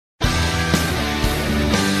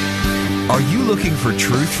Are you looking for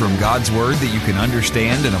truth from God's Word that you can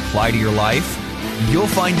understand and apply to your life? You'll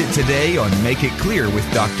find it today on Make It Clear with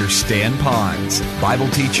Dr. Stan Ponz, Bible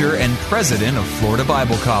teacher and president of Florida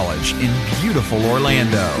Bible College in beautiful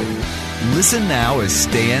Orlando. Listen now as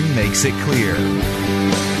Stan makes it clear.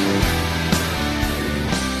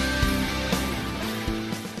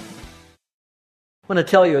 I want to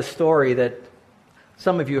tell you a story that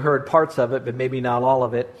some of you heard parts of it, but maybe not all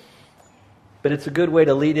of it. But it's a good way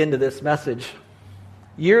to lead into this message.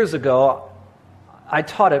 Years ago, I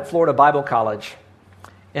taught at Florida Bible College.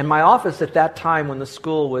 And my office at that time, when the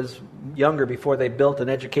school was younger, before they built an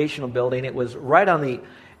educational building, it was right on the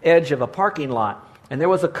edge of a parking lot. And there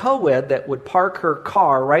was a co-ed that would park her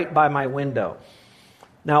car right by my window.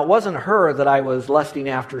 Now, it wasn't her that I was lusting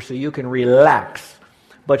after, so you can relax.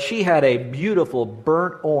 But she had a beautiful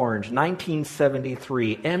burnt orange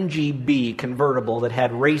 1973 MGB convertible that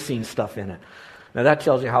had racing stuff in it. Now that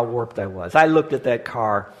tells you how warped I was. I looked at that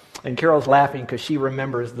car, and Carol's laughing because she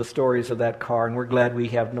remembers the stories of that car, and we're glad we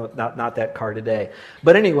have not that car today.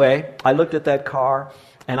 But anyway, I looked at that car,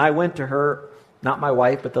 and I went to her, not my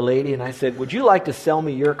wife, but the lady, and I said, "Would you like to sell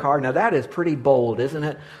me your car?" Now that is pretty bold, isn't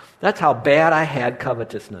it? That's how bad I had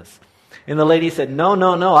covetousness. And the lady said, No,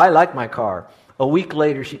 I like my car. A week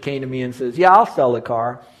later, she came to me and says, "Yeah, I'll sell the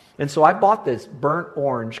car." And so I bought this burnt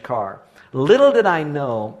orange car. Little did I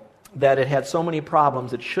know that it had so many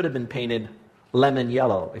problems it should have been painted lemon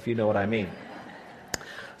yellow, if you know what I mean.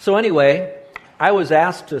 So anyway, I was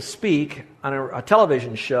asked to speak on a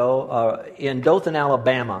television show in Dothan,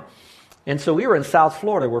 Alabama. And so we were in South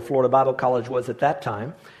Florida, where Florida Bible College was at that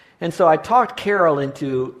time. And so I talked Carol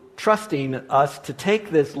into trusting us to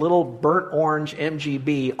take this little burnt orange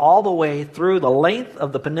MGB all the way through the length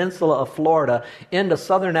of the peninsula of Florida into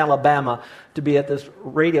southern Alabama to be at this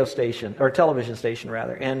radio station, or television station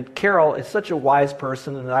rather. And Carol is such a wise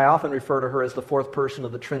person, and I often refer to her as the fourth person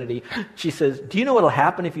of the Trinity. She says, "Do you know what'll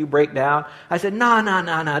happen if you break down?" I said, No,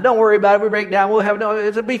 don't worry about it. If we break down,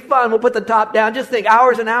 it'll be fun. We'll put the top down. Just think,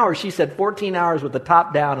 hours and hours. She said 14 hours with the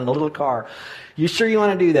top down in a little car. "You sure you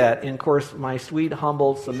want to do that?" And of course, my sweet,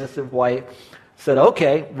 humble, submissive wife said,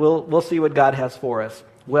 "Okay, we'll see what God has for us."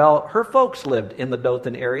 Well, her folks lived in the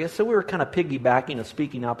Dothan area, so we were kind of piggybacking a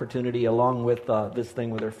speaking opportunity along with this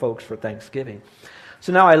thing with her folks for Thanksgiving.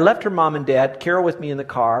 So now I left her mom and dad, Carol with me in the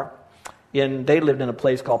car, and they lived in a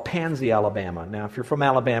place called Pansy, Alabama. Now, if you're from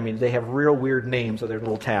Alabama, they have real weird names of their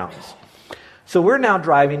little towns. So we're now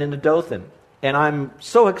driving into Dothan. And I'm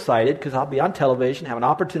so excited because I'll be on television, have an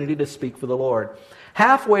opportunity to speak for the Lord.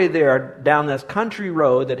 Halfway there, down this country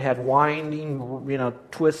road that had winding,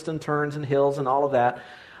 twists and turns and hills and all of that,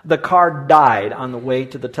 the car died on the way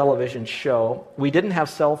to the television show. We didn't have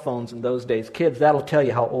cell phones in those days. Kids, that'll tell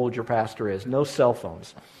you how old your pastor is. No cell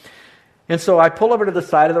phones. And so I pull over to the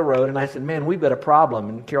side of the road and I said, "Man, we've got a problem."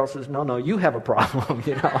 And Carol says, No, you have a problem,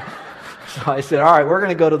 So I said, "All right, we're going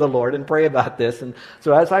to go to the Lord and pray about this." And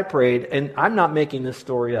so as I prayed, and I'm not making this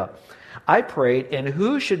story up, I prayed, and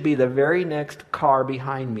who should be the very next car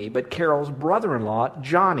behind me but Carol's brother-in-law,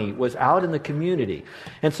 Johnny, was out in the community.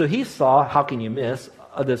 And so he saw, how can you miss,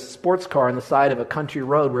 this sports car on the side of a country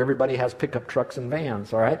road where everybody has pickup trucks and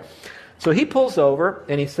vans, all right? So he pulls over,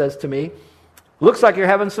 and he says to me, "Looks like you're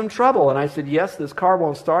having some trouble." And I said, "Yes, this car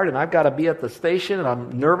won't start, and I've got to be at the station, and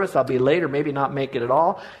I'm nervous. I'll be late or maybe not make it at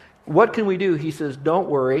all. What can we do?" He says, "Don't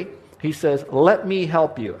worry." He says, "Let me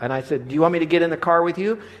help you." And I said, "Do you want me to get in the car with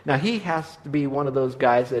you?" Now, he has to be one of those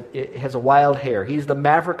guys that has a wild hair. He's the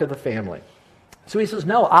maverick of the family. So he says,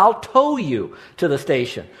 "No, I'll tow you to the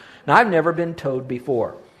station." Now, I've never been towed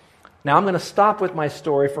before. Now, I'm going to stop with my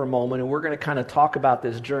story for a moment, and we're going to kind of talk about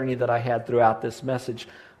this journey that I had throughout this message.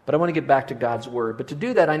 But I want to get back to God's Word. But to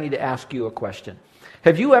do that, I need to ask you a question.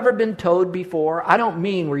 Have you ever been towed before? I don't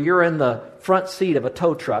mean where you're in the front seat of a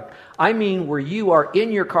tow truck. I mean where you are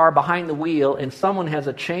in your car behind the wheel and someone has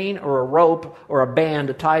a chain or a rope or a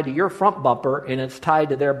band tied to your front bumper and it's tied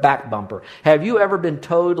to their back bumper. Have you ever been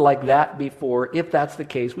towed like that before? If that's the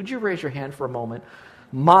case, would you raise your hand for a moment?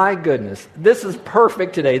 My goodness, this is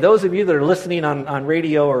perfect today. Those of you that are listening on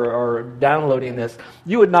radio or downloading this,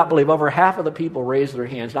 you would not believe over half of the people raised their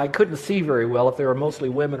hands. And I couldn't see very well if they were mostly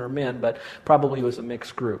women or men, but probably it was a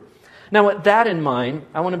mixed group. Now, with that in mind,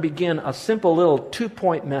 I want to begin a simple little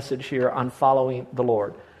 2-point message here on following the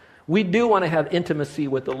Lord. We do want to have intimacy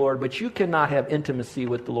with the Lord, but you cannot have intimacy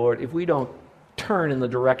with the Lord if we don't turn in the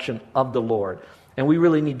direction of the Lord. And we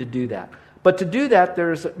really need to do that. But to do that,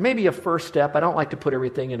 there's maybe a first step. I don't like to put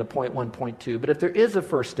everything into point 1, point 2, but if there is a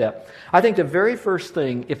first step, I think the very first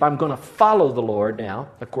thing, if I'm going to follow the Lord now,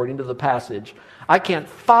 according to the passage, I can't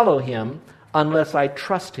follow Him unless I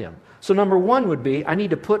trust Him. So number one would be, I need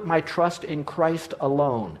to put my trust in Christ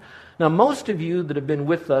alone. Now, most of you that have been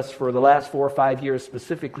with us for the last 4 or 5 years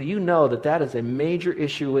specifically, you know that that is a major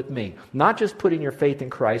issue with me. Not just putting your faith in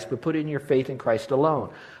Christ, but putting your faith in Christ alone.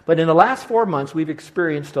 But in the last 4 months, we've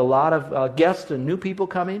experienced a lot of guests and new people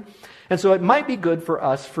coming. And so it might be good for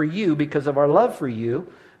us, for you, because of our love for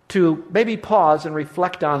you, to maybe pause and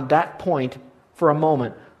reflect on that point for a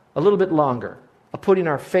moment, a little bit longer, of putting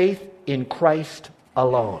our faith in Christ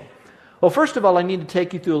alone. Well, first of all, I need to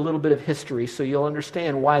take you through a little bit of history so you'll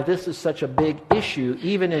understand why this is such a big issue,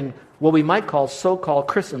 even in what we might call so-called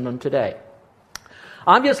Christendom today.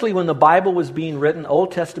 Obviously, when the Bible was being written,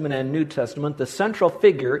 Old Testament and New Testament, the central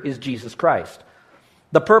figure is Jesus Christ.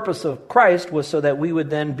 The purpose of Christ was so that we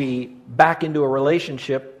would then be back into a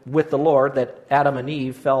relationship with the Lord that Adam and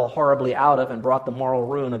Eve fell horribly out of and brought the moral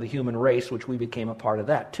ruin of the human race, which we became a part of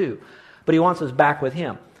that too. But He wants us back with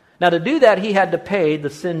Him. Now, to do that, He had to pay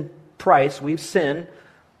the sin price. We've sinned.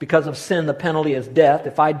 Because of sin, the penalty is death.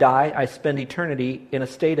 If I die, I spend eternity in a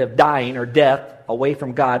state of dying or death away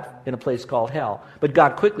from God in a place called hell. But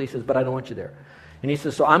God quickly says, but I don't want you there. And He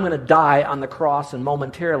says, so I'm going to die on the cross and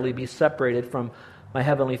momentarily be separated from my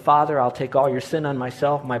Heavenly Father. I'll take all your sin on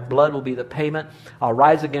myself. My blood will be the payment. I'll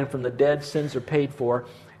rise again from the dead. Sins are paid for.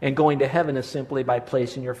 And going to heaven is simply by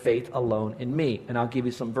placing your faith alone in me. And I'll give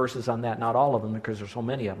you some verses on that. Not all of them because there's so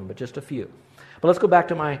many of them, but just a few. But let's go back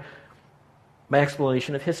to my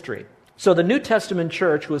explanation of history. So the New Testament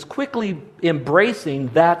church was quickly embracing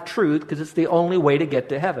that truth because it's the only way to get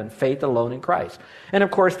to heaven, faith alone in Christ. And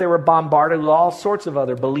of course, they were bombarded with all sorts of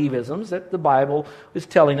other believisms that the Bible is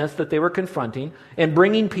telling us that they were confronting and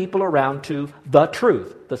bringing people around to the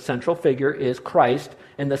truth. The central figure is Christ,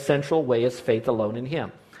 and the central way is faith alone in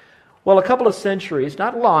Him. Well, a couple of centuries,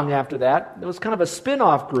 not long after that, there was kind of a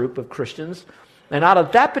spin-off group of Christians. And out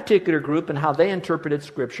of that particular group and how they interpreted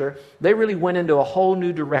Scripture, they really went into a whole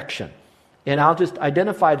new direction. And I'll just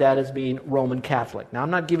identify that as being Roman Catholic. Now, I'm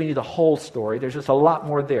not giving you the whole story. There's just a lot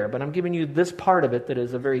more there. But I'm giving you this part of it that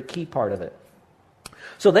is a very key part of it.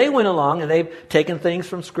 So they went along and they've taken things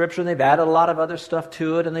from Scripture and they've added a lot of other stuff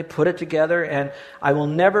to it and they put it together. And I will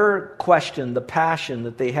never question the passion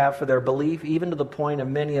that they have for their belief, even to the point of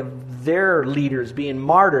many of their leaders being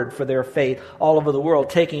martyred for their faith all over the world,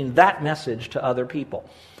 taking that message to other people.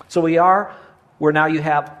 So where now you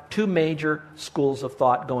have two major schools of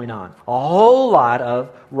thought going on. A whole lot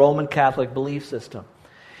of Roman Catholic belief system.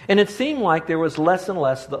 And it seemed like there was less and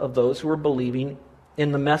less of those who were believing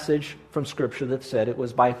in the message from Scripture that said it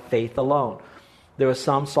was by faith alone. There was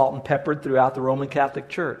some salt and peppered throughout the Roman Catholic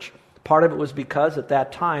Church. Part of it was because at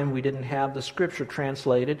that time we didn't have the Scripture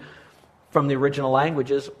translated from the original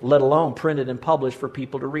languages, let alone printed and published for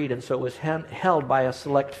people to read. And so it was held by a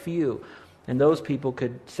select few. And those people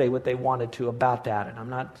could say what they wanted to about that. And I'm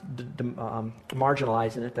not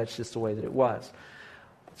marginalizing it. That's just the way that it was.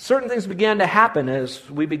 Certain things began to happen as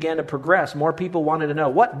we began to progress. More people wanted to know,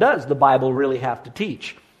 what does the Bible really have to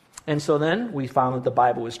teach? And so then we found that the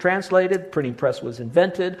Bible was translated, printing press was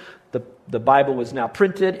invented, the Bible was now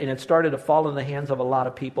printed, and it started to fall in the hands of a lot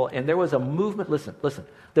of people. And there was a movement, listen,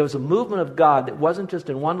 there was a movement of God that wasn't just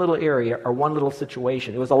in one little area or one little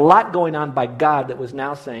situation. There was a lot going on by God that was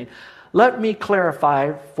now saying, let me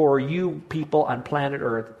clarify for you people on planet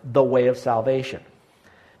Earth the way of salvation.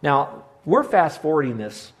 Now, we're fast-forwarding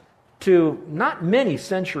this to not many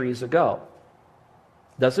centuries ago.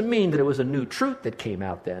 Doesn't mean that it was a new truth that came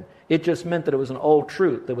out then. It just meant that it was an old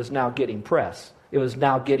truth that was now getting press. It was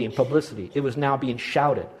now getting publicity. It was now being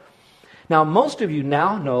shouted. Now, most of you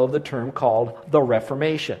now know of the term called the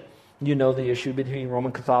Reformation. You know the issue between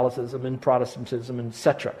Roman Catholicism and Protestantism,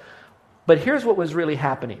 etc. But here's what was really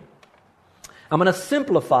happening. I'm going to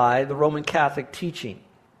simplify the Roman Catholic teaching.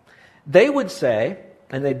 They would say,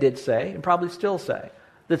 and they did say, and probably still say,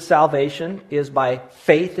 that salvation is by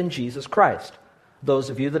faith in Jesus Christ. Those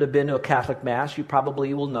of you that have been to a Catholic Mass, you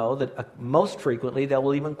probably will know that most frequently they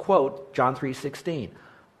will even quote John 3:16.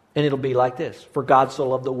 And it'll be like this: for God so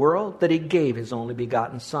loved the world that He gave His only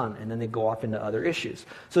begotten Son. And then they go off into other issues.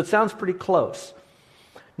 So it sounds pretty close.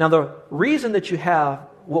 Now the reason that you have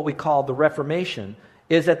what we call the Reformation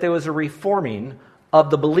is that there was a reforming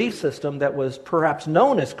of the belief system that was perhaps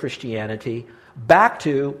known as Christianity back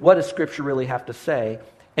to what does Scripture really have to say.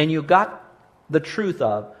 And you got the truth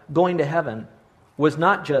of going to heaven was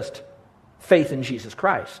not just faith in Jesus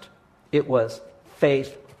Christ. It was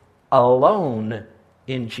faith alone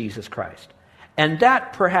in Jesus Christ. And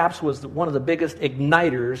that perhaps was one of the biggest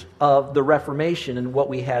igniters of the Reformation and what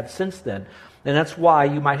we had since then. And that's why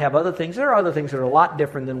you might have other things. There are other things that are a lot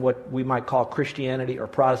different than what we might call Christianity or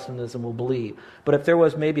Protestantism will believe. But if there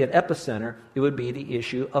was maybe an epicenter, it would be the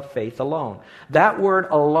issue of faith alone. That word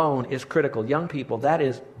alone is critical. Young people, that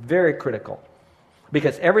is very critical.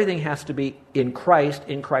 Because everything has to be in Christ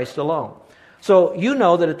alone. So you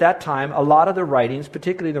know that at that time, a lot of the writings,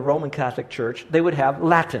 particularly the Roman Catholic Church, they would have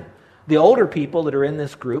Latin. The older people that are in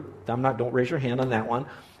this group, don't raise your hand on that one,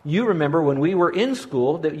 you remember when we were in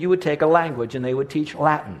school that you would take a language and they would teach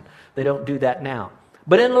Latin. They don't do that now.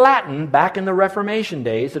 But in Latin, back in the Reformation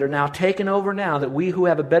days that are now taken over now, that we who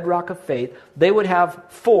have a bedrock of faith, they would have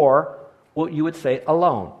for what you would say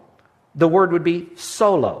alone. The word would be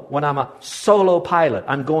solo. When I'm a solo pilot,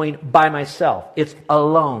 I'm going by myself. It's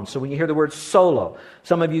alone. So when you hear the word solo,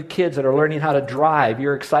 some of you kids that are learning how to drive,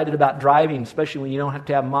 you're excited about driving, especially when you don't have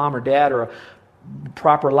to have mom or dad or a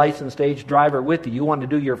proper licensed age driver with you. You want to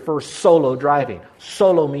do your first solo driving.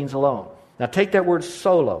 Solo means alone. Now take that word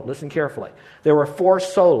solo. Listen carefully. There were 4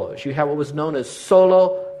 solos. You have what was known as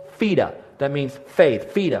solo fide. That means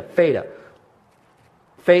faith. Fide.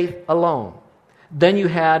 Faith alone. Then you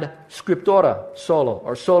had scriptura solo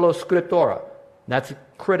or solo scriptura. That's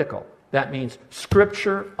critical. That means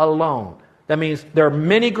scripture alone. That means there are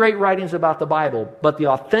many great writings about the Bible, but the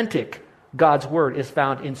authentic God's Word is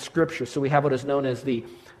found in Scripture. So we have what is known as the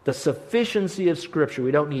sufficiency of Scripture.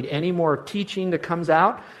 We don't need any more teaching that comes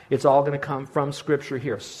out. It's all going to come from Scripture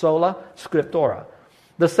here. Sola scriptura.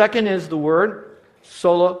 The second is the word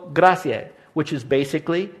sola gratia, which is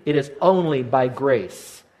basically, it is only by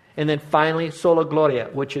grace. And then finally, sola gloria,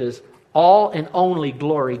 which is all and only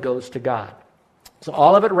glory goes to God. So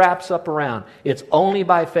all of it wraps up around. It's only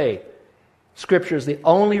by faith. Scripture is the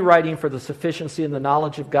only writing for the sufficiency and the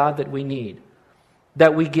knowledge of God that we need.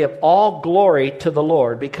 That we give all glory to the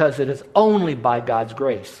Lord because it is only by God's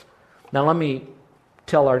grace. Now let me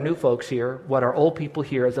tell our new folks here what our old people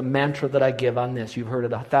hear as a mantra that I give on this. You've heard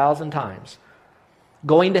it 1,000 times.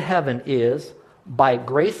 Going to heaven is by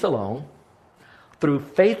grace alone, through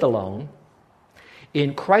faith alone,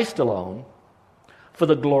 in Christ alone, for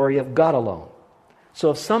the glory of God alone.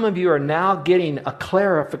 So if some of you are now getting a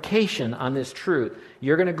clarification on this truth,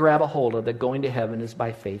 you're going to grab a hold of that going to heaven is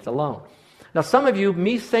by faith alone. Now some of you,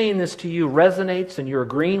 me saying this to you resonates and you're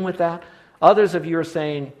agreeing with that. Others of you are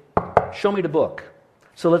saying, show me the book.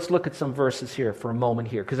 So let's look at some verses here for a moment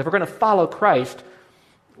here. Because if we're going to follow Christ,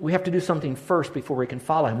 we have to do something first before we can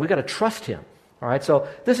follow Him. We've got to trust Him. All right, so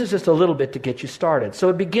this is just a little bit to get you started. So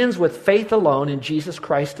it begins with faith alone in Jesus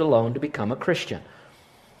Christ alone to become a Christian.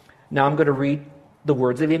 Now I'm going to read the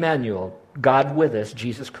words of Emmanuel, God with us,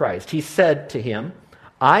 Jesus Christ. He said to him,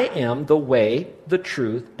 I am the way, the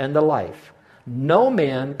truth, and the life. No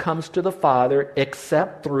man comes to the Father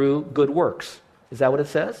except through good works. Is that what it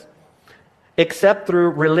says? Except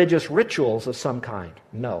through religious rituals of some kind.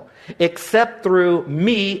 No. Except through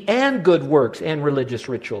me and good works and religious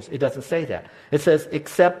rituals. It doesn't say that. It says,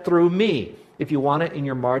 except through me. If you want it in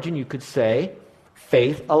your margin, you could say,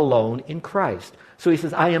 faith alone in Christ. So he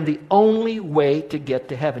says, I am the only way to get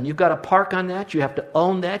to heaven. You've got to park on that. You have to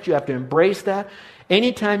own that. You have to embrace that.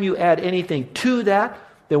 Anytime you add anything to that,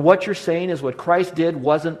 then what you're saying is what Christ did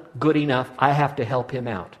wasn't good enough. I have to help Him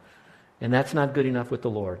out. And that's not good enough with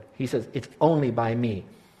the Lord. He says, it's only by me.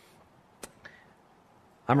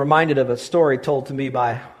 I'm reminded of a story told to me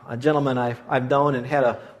by a gentleman I've known and had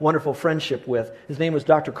a wonderful friendship with. His name was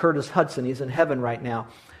Dr. Curtis Hudson. He's in heaven right now.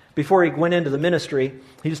 Before he went into the ministry,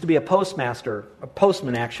 he used to be a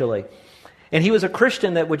postman actually. And he was a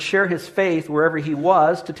Christian that would share his faith wherever he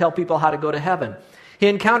was to tell people how to go to heaven. He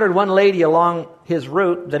encountered one lady along his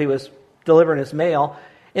route that he was delivering his mail,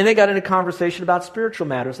 and they got into conversation about spiritual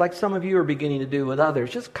matters, like some of you are beginning to do with others,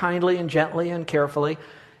 just kindly and gently and carefully.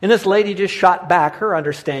 And this lady just shot back her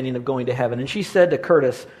understanding of going to heaven. And she said to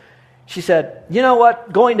Curtis, she said, you know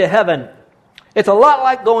what, going to heaven, it's a lot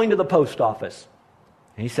like going to the post office.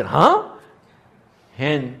 And he said, huh?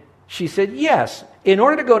 And she said, yes. In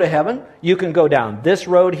order to go to heaven, you can go down this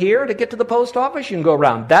road here to get to the post office. You can go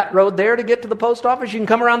around that road there to get to the post office. You can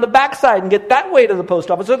come around the backside and get that way to the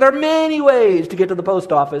post office. So there are many ways to get to the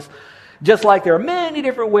post office, just like there are many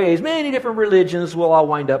different ways, many different religions will all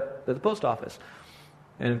wind up at the post office.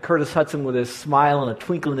 And Curtis Hudson, with his smile and a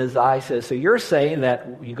twinkle in his eye, says, so you're saying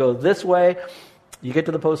that you go this way, you get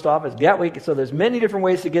to the post office, that way, so there's many different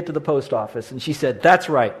ways to get to the post office. And she said, that's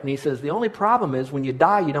right. And he says, the only problem is when you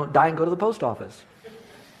die, you don't die and go to the post office.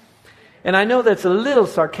 And I know that's a little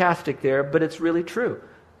sarcastic there, but it's really true.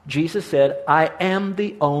 Jesus said, I am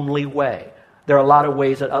the only way. There are a lot of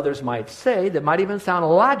ways that others might say that might even sound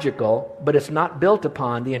logical, but it's not built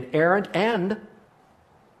upon the inerrant and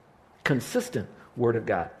consistent Word of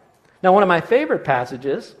God. Now, one of my favorite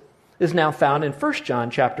passages is now found in 1 John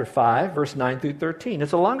chapter 5, verse 9 through 13.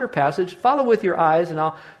 It's a longer passage. Follow with your eyes, and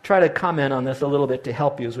I'll try to comment on this a little bit to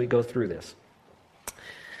help you as we go through this.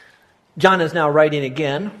 John is now writing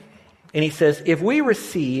again, and he says, "If we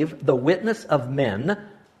receive the witness of men,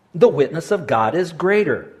 the witness of God is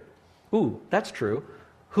greater." Ooh, that's true.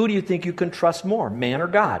 Who do you think you can trust more, man or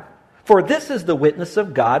God? "For this is the witness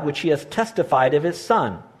of God which he has testified of his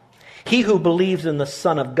Son. He who believes in the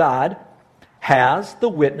Son of God has the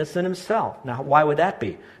witness in himself." Now, why would that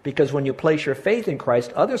be? Because when you place your faith in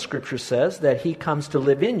Christ, other scripture says that he comes to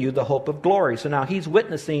live in you, the hope of glory. So now he's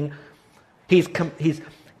witnessing, he's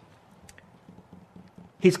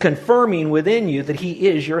confirming within you that he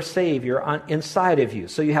is your Savior inside of you.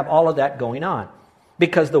 So you have all of that going on.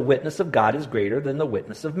 Because the witness of God is greater than the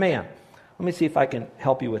witness of man. Let me see if I can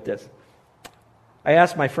help you with this. I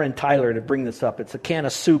asked my friend Tyler to bring this up. It's a can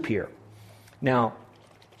of soup here. Now,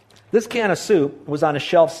 this can of soup was on a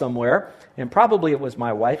shelf somewhere, and probably it was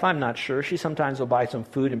my wife. I'm not sure. She sometimes will buy some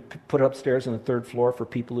food and put it upstairs on the third floor for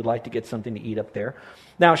people who'd like to get something to eat up there.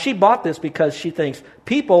 Now, she bought this because she thinks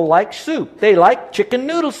people like soup. They like chicken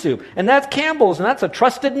noodle soup. And that's Campbell's, and that's a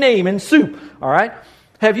trusted name in soup. All right?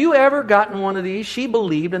 Have you ever gotten one of these? She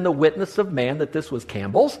believed in the witness of man that this was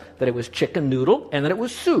Campbell's, that it was chicken noodle, and that it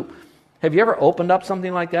was soup. Have you ever opened up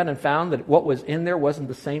something like that and found that what was in there wasn't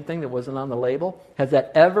the same thing that wasn't on the label? Has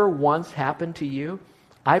that ever once happened to you?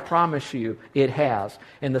 I promise you it has.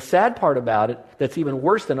 And the sad part about it, that's even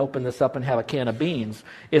worse than open this up and have a can of beans,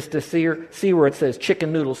 is to see where it says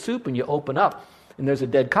chicken noodle soup and you open up and there's a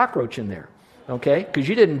dead cockroach in there. Okay? Because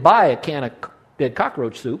you didn't buy a can of dead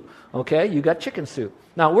cockroach soup. Okay? You got chicken soup.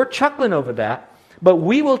 Now, we're chuckling over that, but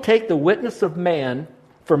we will take the witness of man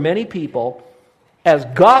for many people as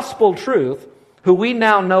gospel truth, who we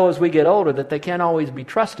now know as we get older that they can't always be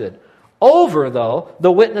trusted, over, though,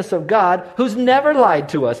 the witness of God who's never lied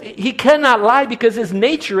to us. He cannot lie because his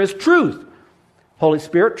nature is truth. Holy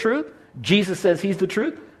Spirit, truth. Jesus says he's the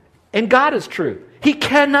truth. And God is truth. He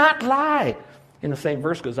cannot lie. And the same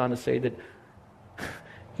verse goes on to say that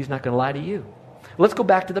he's not going to lie to you. Let's go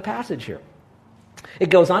back to the passage here.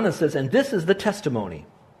 It goes on and says, "And this is the testimony."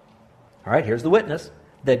 All right, here's the witness.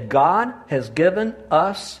 "That God has given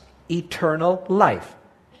us eternal life."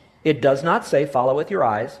 It does not say, follow with your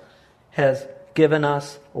eyes, has given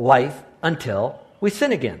us life until we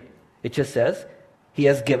sin again. It just says, he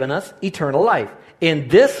has given us eternal life.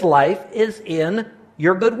 And this life is in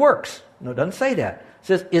your good works. No, it doesn't say that. It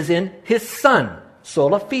says, is in his Son,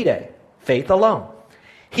 sola fide, faith alone.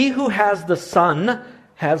 He who has the Son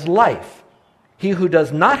has life. He who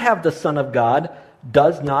does not have the Son of God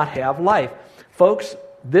does not have life. Folks,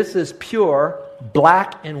 this is pure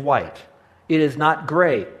black and white. It is not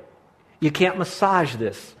gray. You can't massage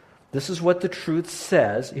this. This is what the truth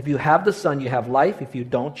says. If you have the Son, you have life. If you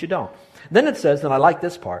don't, you don't. Then it says, and I like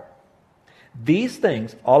this part, "These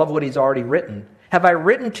things," all of what he's already written, "have I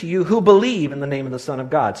written to you who believe in the name of the Son of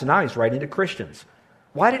God." So now he's writing to Christians.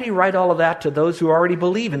 Why did he write all of that to those who already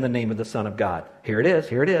believe in the name of the Son of God? Here it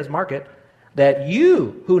is, mark it. "That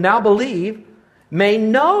you who now believe may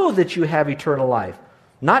know that you have eternal life."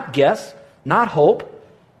 Not guess, not hope,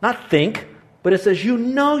 not think, but it says you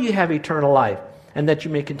know you have eternal life, and that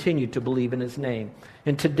you may continue to believe in his name.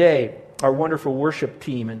 And today, our wonderful worship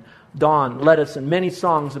team and Dawn led us in many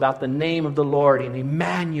songs about the name of the Lord and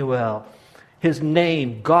Emmanuel. His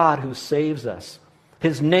name, God who saves us.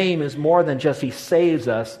 His name is more than just he saves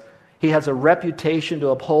us. He has a reputation to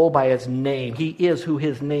uphold by his name. He is who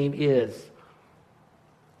his name is.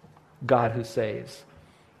 God who saves.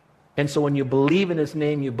 And so when you believe in his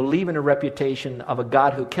name, you believe in a reputation of a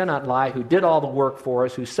God who cannot lie, who did all the work for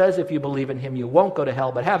us, who says if you believe in him, you won't go to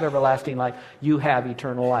hell, but have everlasting life. You have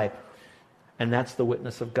eternal life. And that's the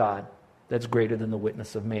witness of God. That's greater than the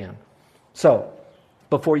witness of man. So,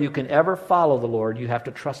 before you can ever follow the Lord, you have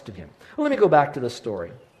to trust in him. Well, let me go back to the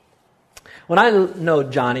story. When I know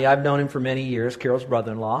Johnny, I've known him for many years, Carol's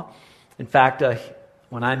brother-in-law. In fact,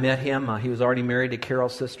 when I met him, he was already married to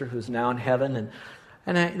Carol's sister, who's now in heaven.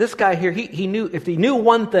 And this guy here, he knew, if he knew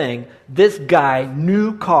one thing, this guy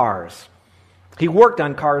knew cars. He worked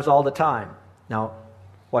on cars all the time. Now,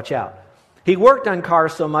 watch out. He worked on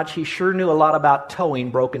cars so much, he sure knew a lot about towing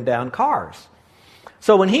broken down cars.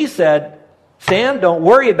 So when he said, "Stan, don't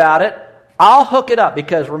worry about it, I'll hook it up,"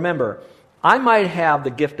 because remember, I might have the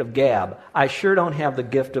gift of gab. I sure don't have the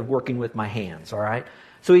gift of working with my hands, all right?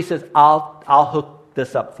 So he says, I'll hook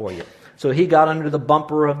this up for you. So he got under the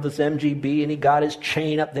bumper of this MGB and he got his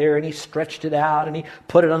chain up there and he stretched it out and he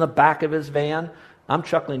put it on the back of his van. I'm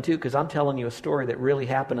chuckling too because I'm telling you a story that really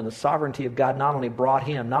happened, and the sovereignty of God not only brought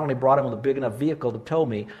him with a big enough vehicle to tow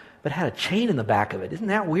me, but it had a chain in the back of it. Isn't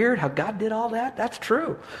that weird how God did all that? That's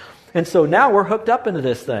true. And so now we're hooked up into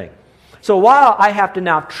this thing. So while I have to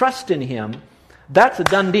now trust in Him, that's a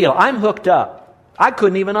done deal. I'm hooked up. I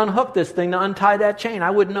couldn't even unhook this thing to untie that chain.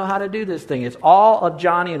 I wouldn't know how to do this thing. It's all of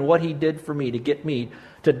Johnny and what he did for me to get me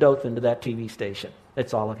to Dothan to that TV station.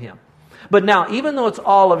 It's all of him. But now, even though it's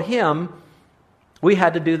all of him, we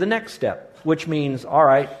had to do the next step, which means, all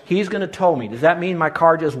right, he's going to tow me. Does that mean my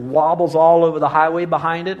car just wobbles all over the highway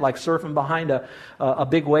behind it, like surfing behind a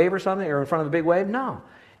big wave or something, or in front of a big wave? No.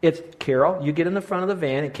 It's, Carol, you get in the front of the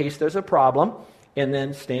van in case there's a problem, and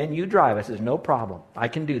then Stan, you drive. I says, no problem. I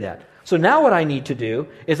can do that. So now what I need to do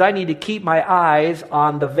is I need to keep my eyes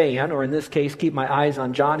on the van, or in this case, keep my eyes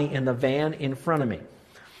on Johnny in the van in front of me.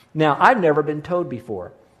 Now, I've never been towed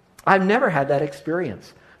before. I've never had that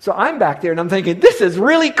experience. So I'm back there and I'm thinking, this is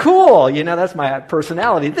really cool. You know, that's my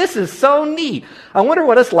personality. This is so neat. I wonder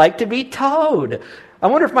what it's like to be towed. I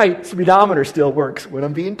wonder if my speedometer still works when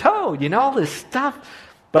I'm being towed. You know, all this stuff.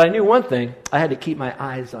 But I knew one thing. I had to keep my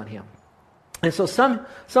eyes on him. And so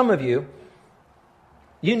some of you,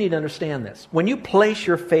 you need to understand this. When you place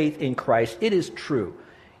your faith in Christ, it is true.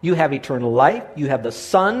 You have eternal life. You have the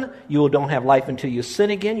Son. You don't have life until you sin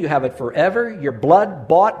again. You have it forever. You're blood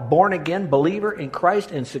bought, born again, believer in Christ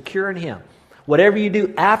and secure in Him. Whatever you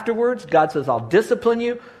do afterwards, God says, I'll discipline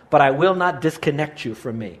you, but I will not disconnect you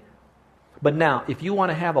from me. But now, if you want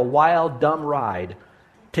to have a wild, dumb ride,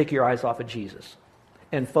 take your eyes off of Jesus.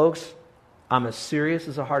 And folks, I'm as serious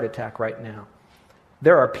as a heart attack right now.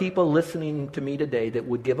 There are people listening to me today that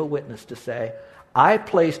would give a witness to say, I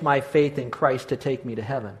placed my faith in Christ to take me to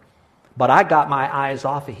heaven, but I got my eyes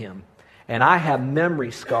off of Him, and I have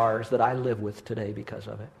memory scars that I live with today because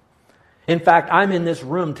of it. In fact, I'm in this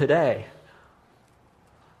room today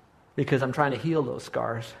because I'm trying to heal those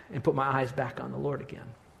scars and put my eyes back on the Lord again.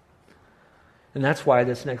 And that's why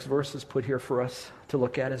this next verse is put here for us to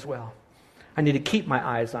look at as well. I need to keep my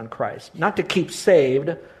eyes on Christ, not to keep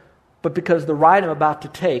saved, but because the ride I'm about to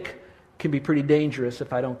take can be pretty dangerous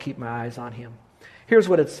if I don't keep my eyes on Him. Here's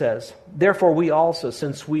what it says. Therefore we also,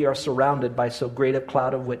 since we are surrounded by so great a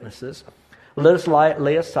cloud of witnesses, let us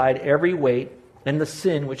lay aside every weight and the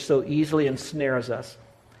sin which so easily ensnares us.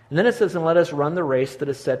 And then it says, and let us run the race that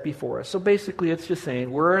is set before us. So basically it's just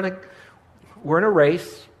saying we're in a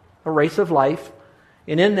race of life.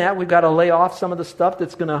 And in that we've got to lay off some of the stuff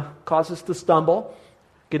that's going to cause us to stumble,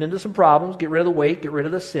 get into some problems, get rid of the weight, get rid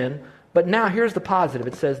of the sin. But now here's the positive.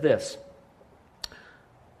 It says this.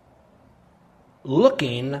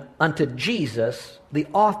 Looking unto Jesus, the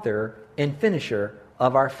author and finisher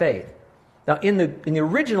of our faith. Now, in the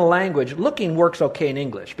original language, looking works okay in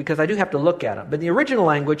English because I do have to look at them. But in the original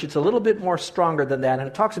language, it's a little bit more stronger than that. And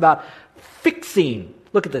it talks about fixing.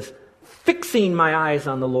 Look at this. Fixing my eyes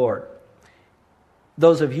on the Lord.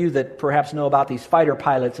 Those of you that perhaps know about these fighter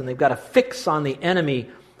pilots and they've got to fix on the enemy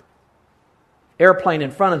airplane in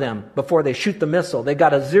front of them before they shoot the missile. They've got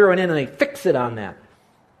to zero it in and they fix it on that.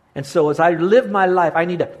 And so as I live my life, I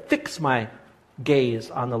need to fix my gaze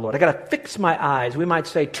on the Lord. I got to fix my eyes. We might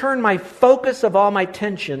say, turn my focus of all my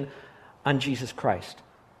attention on Jesus Christ.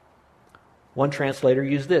 One translator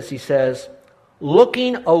used this. He says,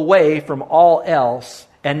 looking away from all else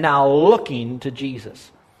and now looking to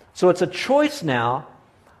Jesus. So it's a choice now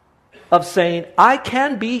of saying, I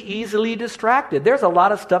can be easily distracted. There's a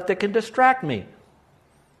lot of stuff that can distract me.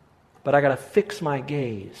 But I got to fix my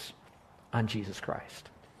gaze on Jesus Christ.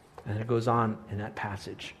 And it goes on in that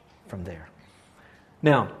passage from there.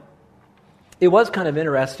 Now, it was kind of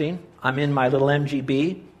interesting. I'm in my little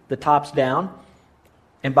MGB. The top's down.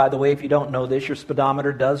 And by the way, if you don't know this, your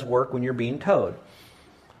speedometer does work when you're being towed.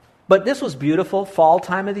 But this was beautiful fall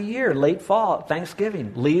time of the year, late fall,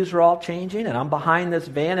 Thanksgiving. Leaves were all changing, and I'm behind this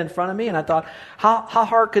van in front of me, and I thought, how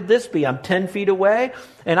hard could this be? I'm 10 feet away,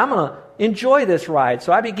 and I'm going to enjoy this ride.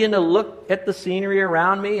 So I begin to look at the scenery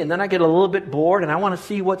around me, and then I get a little bit bored, and I want to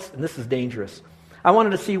see and this is dangerous. I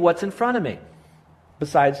wanted to see what's in front of me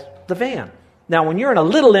besides the van. Now, when you're in a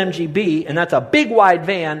little MGB, and that's a big, wide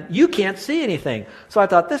van, you can't see anything. So I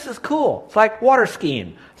thought, this is cool. It's like water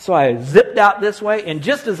skiing. So I zipped out this way, and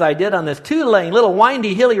just as I did on this 2-lane, little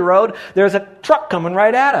windy, hilly road, there's a truck coming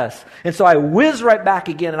right at us. And so I whizzed right back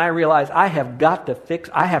again, and I realized I have got to fix,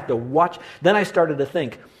 I have to watch. Then I started to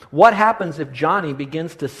think, what happens if Johnny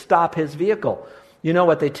begins to stop his vehicle? You know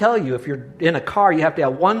what they tell you, if you're in a car, you have to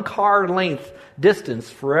have 1 car length distance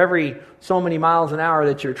for every so many miles an hour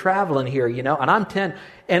that you're traveling here, you know. And I'm 10,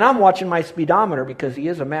 and I'm watching my speedometer because he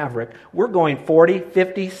is a maverick. We're going 40,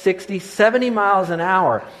 50, 60, 70 miles an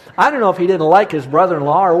hour. I don't know if he didn't like his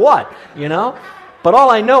brother-in-law or what, you know. But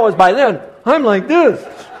all I know is by then, I'm like this.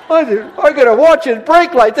 I'm going to watch his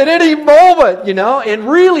brake lights at any moment, you know. And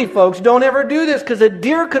really, folks, don't ever do this, because a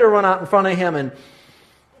deer could have run out in front of him and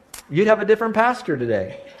you'd have a different pastor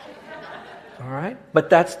today. All right? But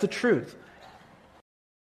that's the truth.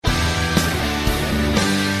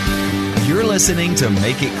 You're listening to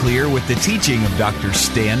Make It Clear with the teaching of Dr.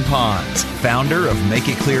 Stan Ponz, founder of Make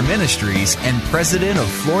It Clear Ministries and president of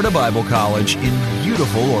Florida Bible College in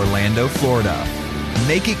beautiful Orlando, Florida.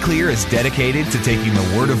 Make It Clear is dedicated to taking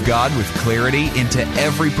the Word of God with clarity into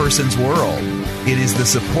every person's world. It is the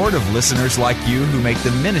support of listeners like you who make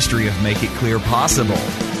the ministry of Make It Clear possible.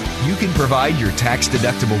 You can provide your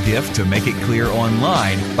tax-deductible gift to Make It Clear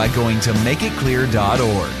online by going to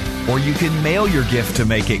makeitclear.org. Or you can mail your gift to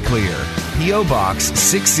Make It Clear, P.O. Box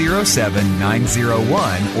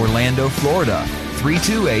 607901, Orlando, Florida,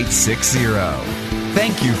 32860.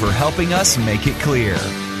 Thank you for helping us make it clear.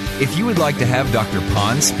 If you would like to have Dr.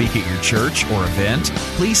 Ponz speak at your church or event,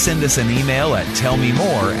 please send us an email at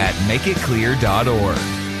tellmemore@makeitclear.org.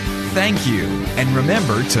 Thank you, and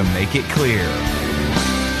remember to make it clear.